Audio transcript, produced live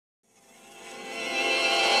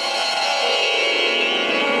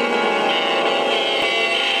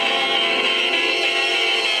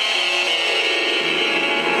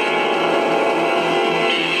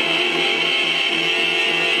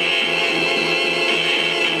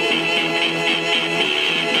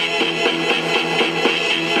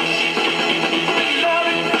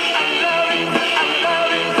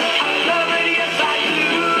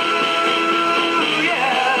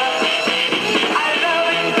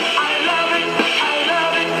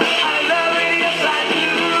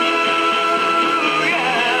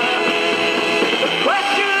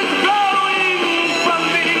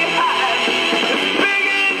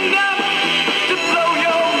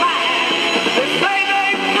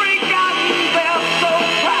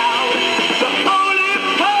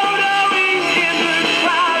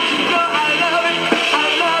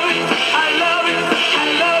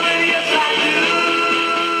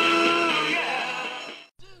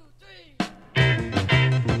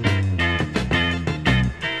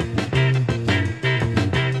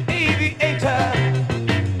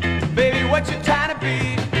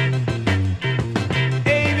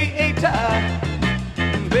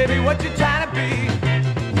what you're trying to be.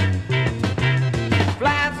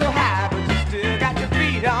 Flying so high, but you still got your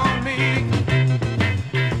feet on me.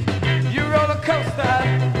 Your roller coaster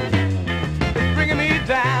is bringing me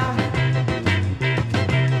down.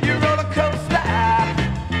 Your roller coaster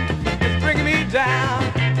is bringing me down.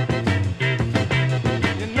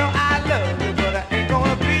 You know I love you, but I ain't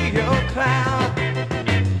gonna be your clown.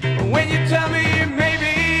 When you tell me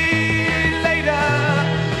maybe later,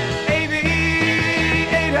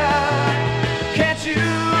 aviator, can't you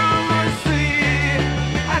see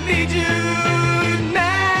I need you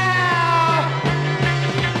now?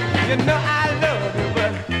 You know I love you,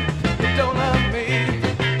 but you don't love me.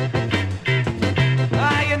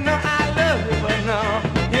 Ah, you know I love you, but no,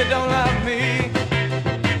 you don't love me.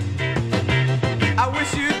 I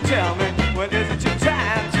wish you'd tell me what is it you're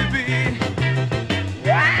trying to be.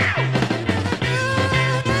 Wow!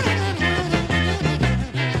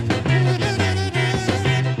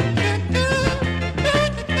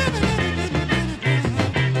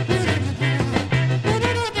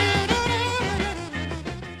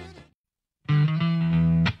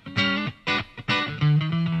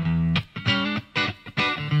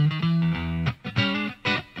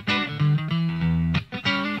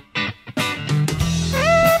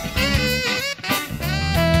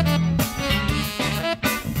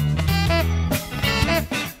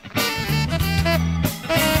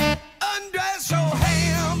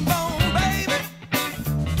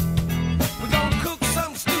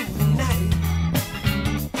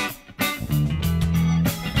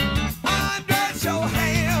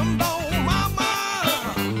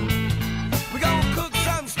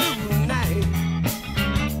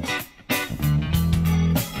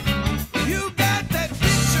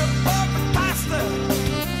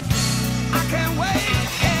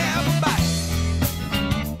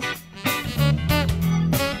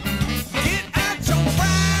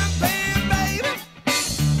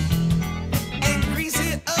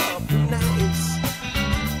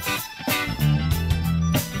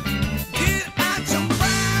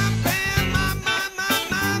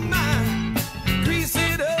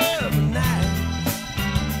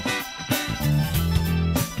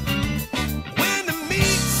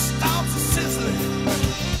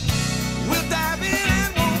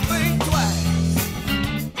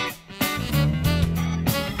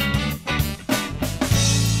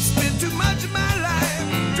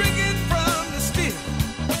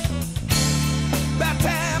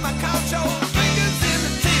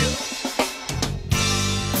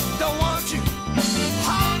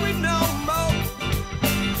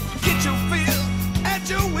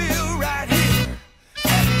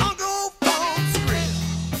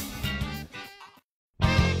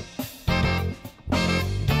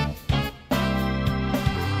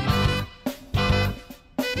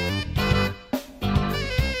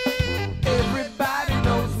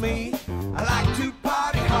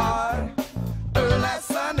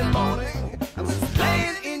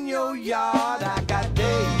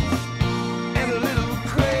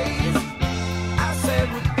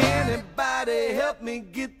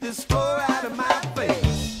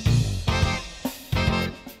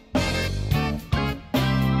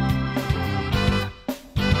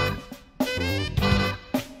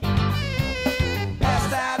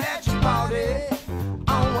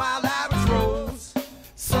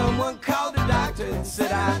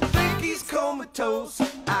 Said I think he's comatose.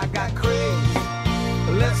 I got crazy.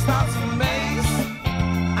 Let's start some maze.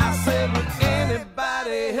 I said, would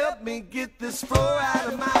anybody help me get this floor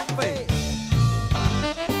out of my face?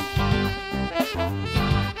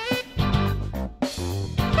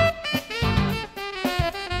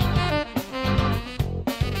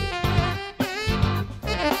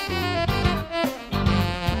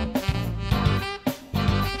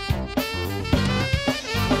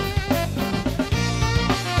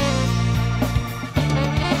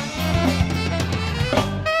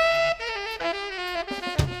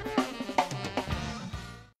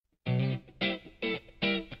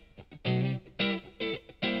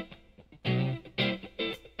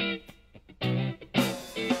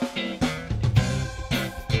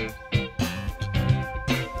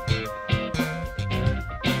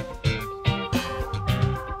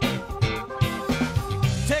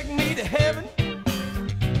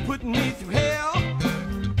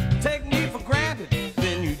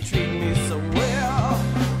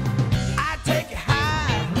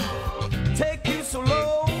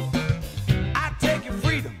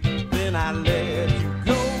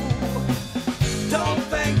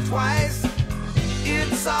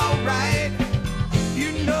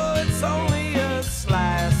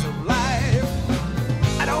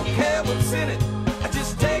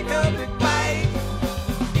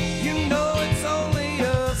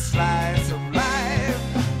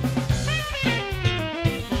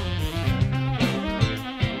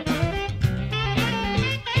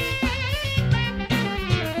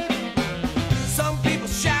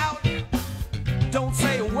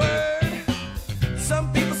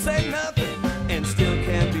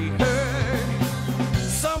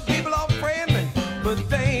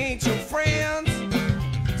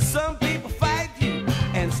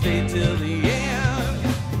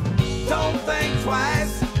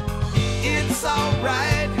 twice, it's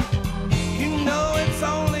alright. You know it's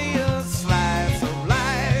only a slice of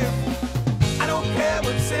life. I don't care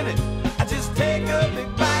what's in it, I just take a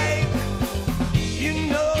big bite. You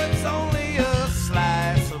know it's only a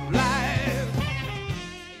slice of life.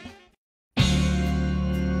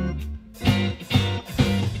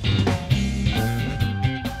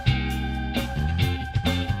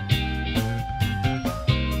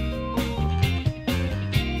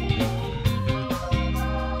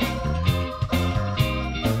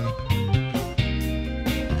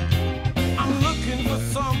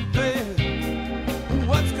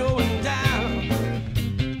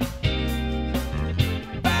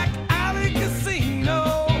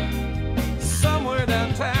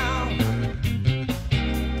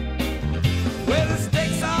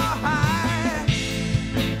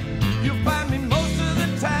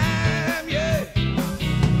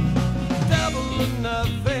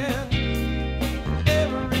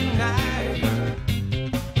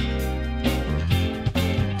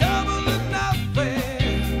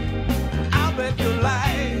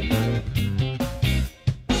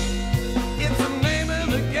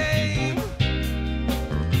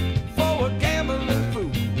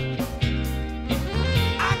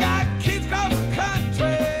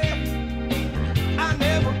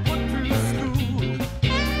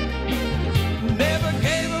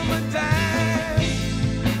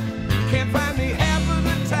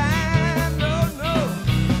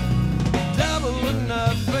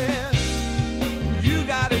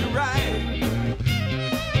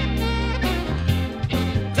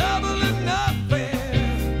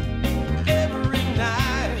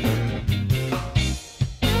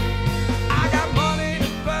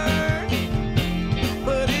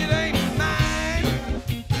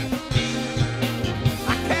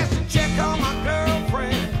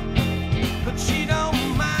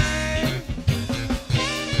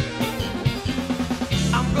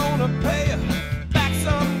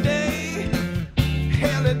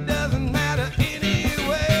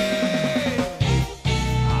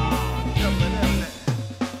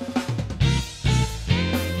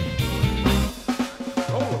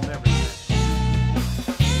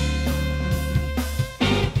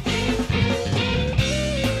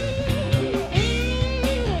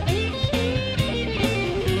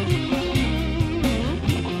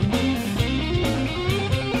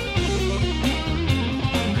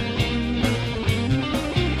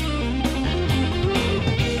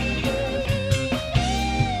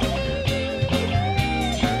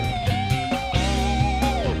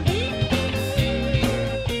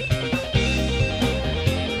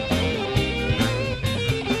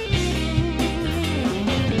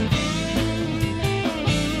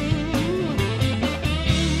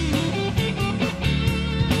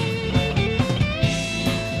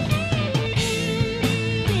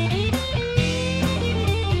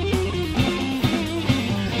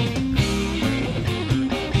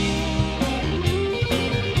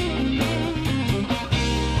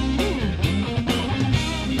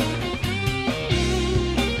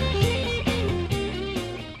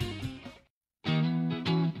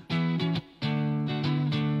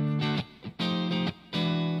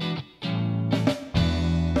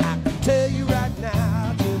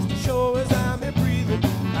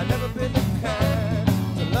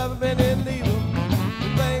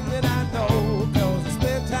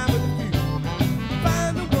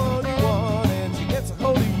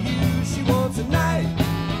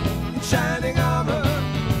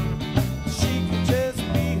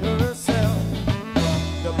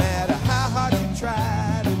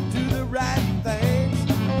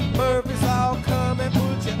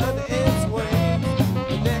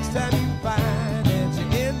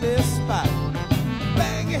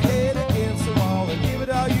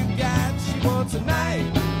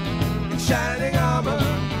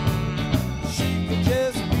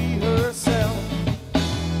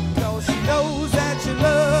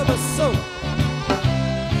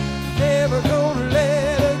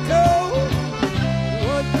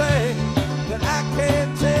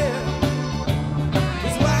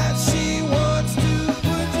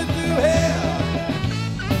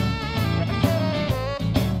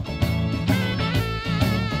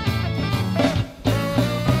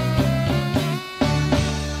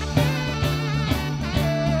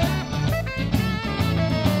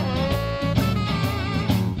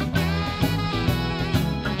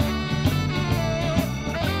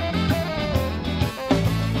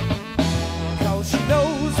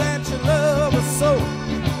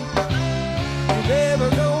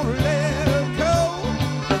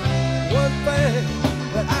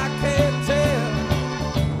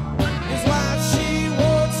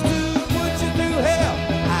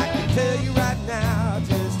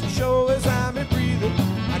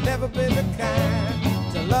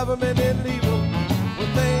 government in